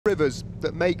Rivers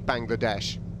that make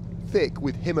Bangladesh, thick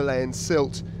with Himalayan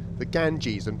silt, the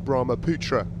Ganges and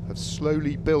Brahmaputra have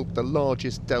slowly built the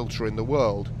largest delta in the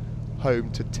world,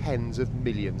 home to tens of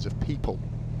millions of people.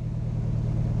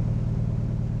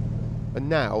 And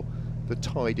now, the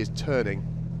tide is turning.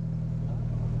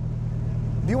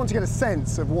 If you want to get a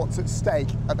sense of what's at stake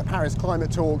at the Paris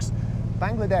climate talks,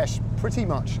 Bangladesh pretty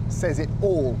much says it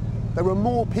all. There are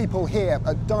more people here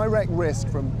at direct risk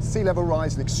from sea level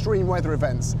rise and extreme weather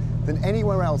events than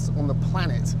anywhere else on the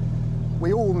planet.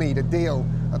 We all need a deal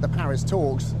at the Paris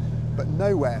talks, but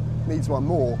nowhere needs one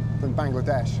more than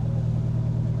Bangladesh.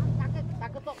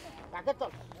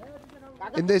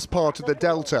 In this part of the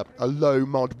delta, a low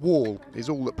mud wall is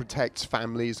all that protects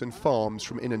families and farms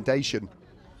from inundation.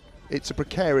 It's a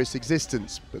precarious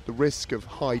existence, but the risk of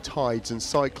high tides and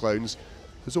cyclones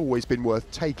has always been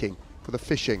worth taking for the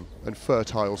fishing and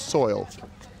fertile soil.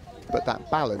 But that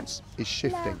balance is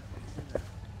shifting.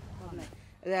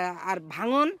 আর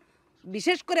ভাঙন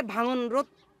বিশেষ করে ভাঙন রোধ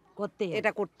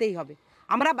এটা করতেই হবে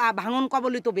আমরা ভাঙন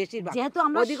কবলিত বেশিরভাগ যেহেতু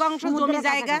আমরা অধিকাংশ জমি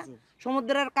জায়গা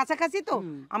সমুদ্রের কাছাকাছি তো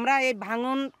আমরা এই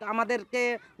ভাঙন আমাদেরকে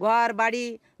ঘর বাড়ি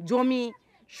জমি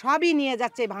সবই নিয়ে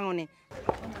যাচ্ছে ভাঙনে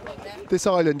This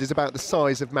island is about the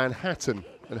size of Manhattan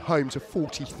and home to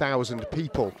 40,000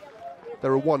 people.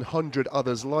 There are 100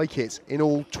 others like it. In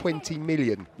all, 20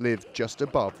 million live just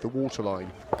above the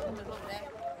waterline.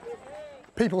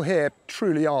 People here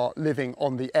truly are living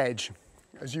on the edge.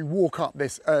 As you walk up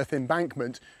this earth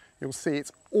embankment, you'll see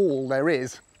it's all there is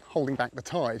holding back the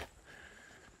tide.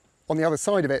 On the other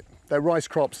side of it, their rice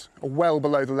crops are well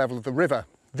below the level of the river.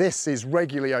 This is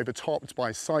regularly overtopped by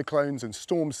cyclones and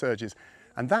storm surges,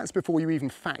 and that's before you even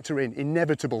factor in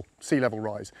inevitable sea level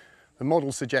rise. The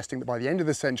model's suggesting that by the end of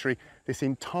the century, this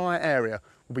entire area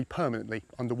will be permanently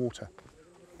underwater.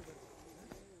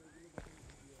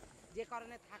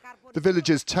 The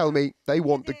villagers tell me they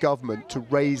want the government to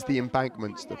raise the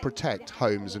embankments that protect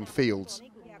homes and fields.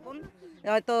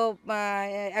 হয়তো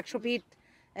 100 fit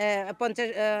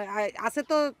 50 আছে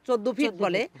তো 14 fit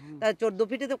বলে তা 14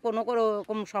 ফিটে তো কোনো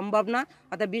রকম সম্ভব না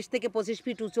অর্থাৎ 20 থেকে 25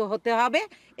 ফিট উঁচু হতে হবে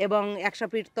এবং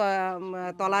 100 ফিট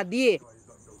তলা দিয়ে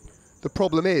The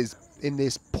problem is, in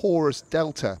this porous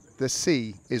delta, the sea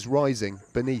is rising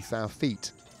beneath our feet.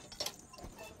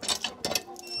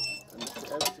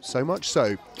 So much so,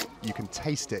 you can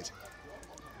taste it.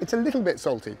 It's a little bit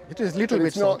salty. It is a little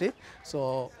bit salty, so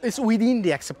it's within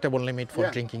the acceptable limit for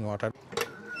drinking water.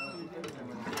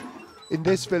 In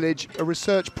this village, a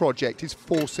research project is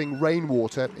forcing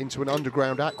rainwater into an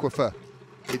underground aquifer.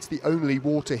 It's the only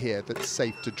water here that's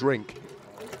safe to drink.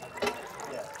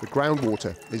 The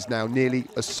groundwater is now nearly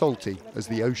as salty as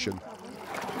the ocean.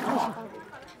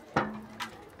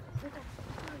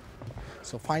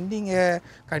 So finding a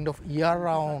kind of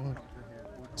year-round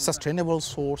sustainable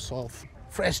source of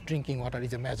fresh drinking water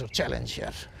is a major challenge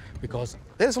here because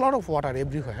there's a lot of water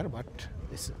everywhere, but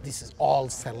this is all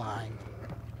saline.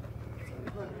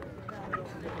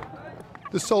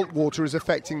 The salt water is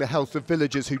affecting the health of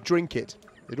villagers who drink it.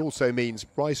 It also means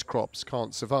rice crops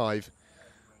can't survive.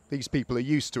 These people are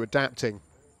used to adapting.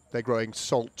 They're growing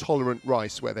salt-tolerant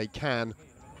rice where they can.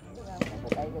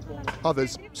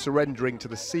 Others, surrendering to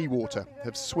the seawater,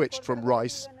 have switched from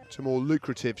rice to more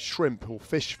lucrative shrimp or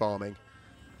fish farming.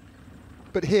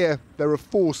 But here, there are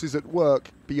forces at work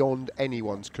beyond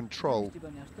anyone's control.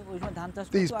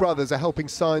 These brothers are helping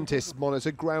scientists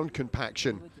monitor ground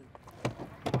compaction.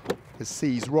 As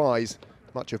seas rise,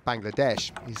 much of Bangladesh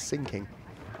is sinking.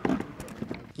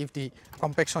 If the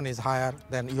compaction is higher,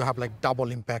 then you have like double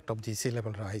impact of the sea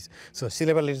level rise. So sea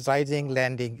level is rising,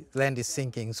 land is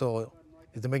sinking, so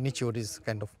the magnitude is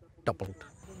kind of doubled.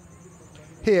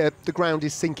 Here, the ground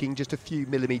is sinking just a few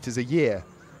millimetres a year,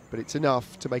 but it's enough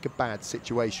to make a bad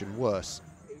situation worse.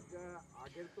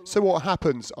 So what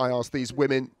happens, I ask these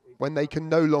women, when they can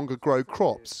no longer grow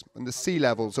crops and the sea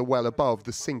levels are well above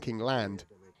the sinking land?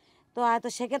 তো হয়তো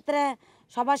সেক্ষেত্রে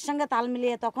সবার সঙ্গে তাল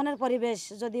মিলিয়ে তখনের পরিবেশ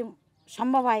যদি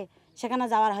সম্ভব হয় সেখানে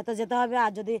যাওয়ার হয়তো যেতে হবে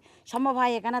আর যদি সম্ভব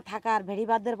হয় এখানে থাকার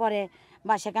ভেড়িবাদদের পরে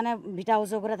বা সেখানে ভিটা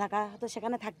উঁচু করে থাকা হয়তো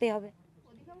সেখানে থাকতেই হবে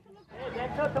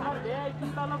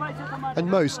And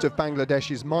most of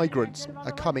Bangladesh's migrants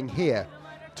are coming here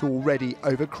to already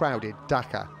overcrowded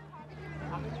Dhaka.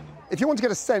 If you want to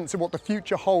get a sense of what the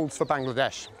future holds for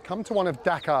Bangladesh, come to one of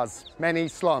Dhaka's many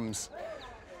slums.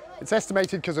 It's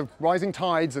estimated because of rising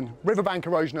tides and riverbank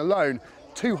erosion alone,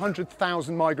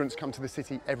 200,000 migrants come to the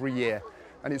city every year,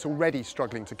 and it's already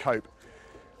struggling to cope.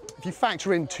 If you factor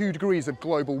in 2 degrees of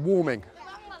global warming,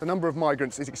 the number of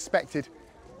migrants is expected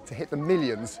to hit the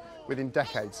millions within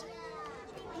decades.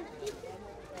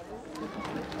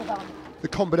 The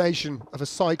combination of a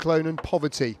cyclone and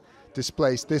poverty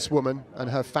displaced this woman and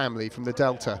her family from the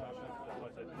Delta.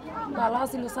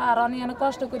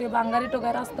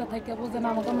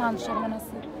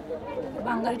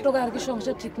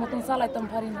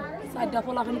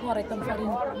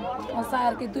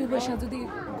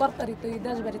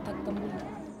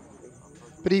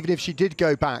 But even if she did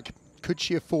go back, could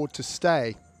she afford to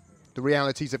stay? The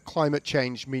realities of climate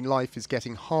change mean life is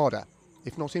getting harder,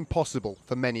 if not impossible,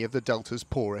 for many of the Delta's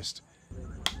poorest.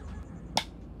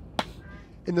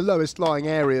 In the lowest lying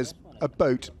areas, a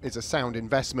boat is a sound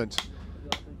investment.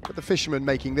 But the fisherman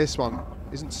making this one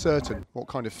isn't certain what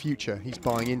kind of future he's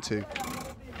buying into.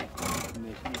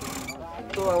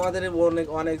 তো আমাদের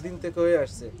অনেক দিন থেকে হয়ে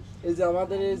আসছে এই যে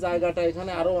আমাদের এই জায়গাটা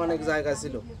এখানে আরো অনেক জায়গা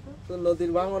ছিল তো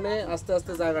নদীর ভাঙনে আস্তে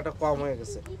আস্তে জায়গাটা কম হয়ে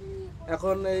গেছে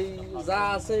এখন এই যা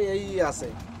আছে এই আছে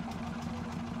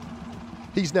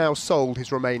He's now sold his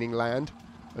remaining land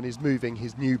and is moving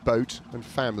his new boat and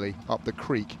family up the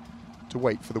creek to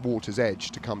wait for the water's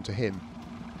edge to come to him.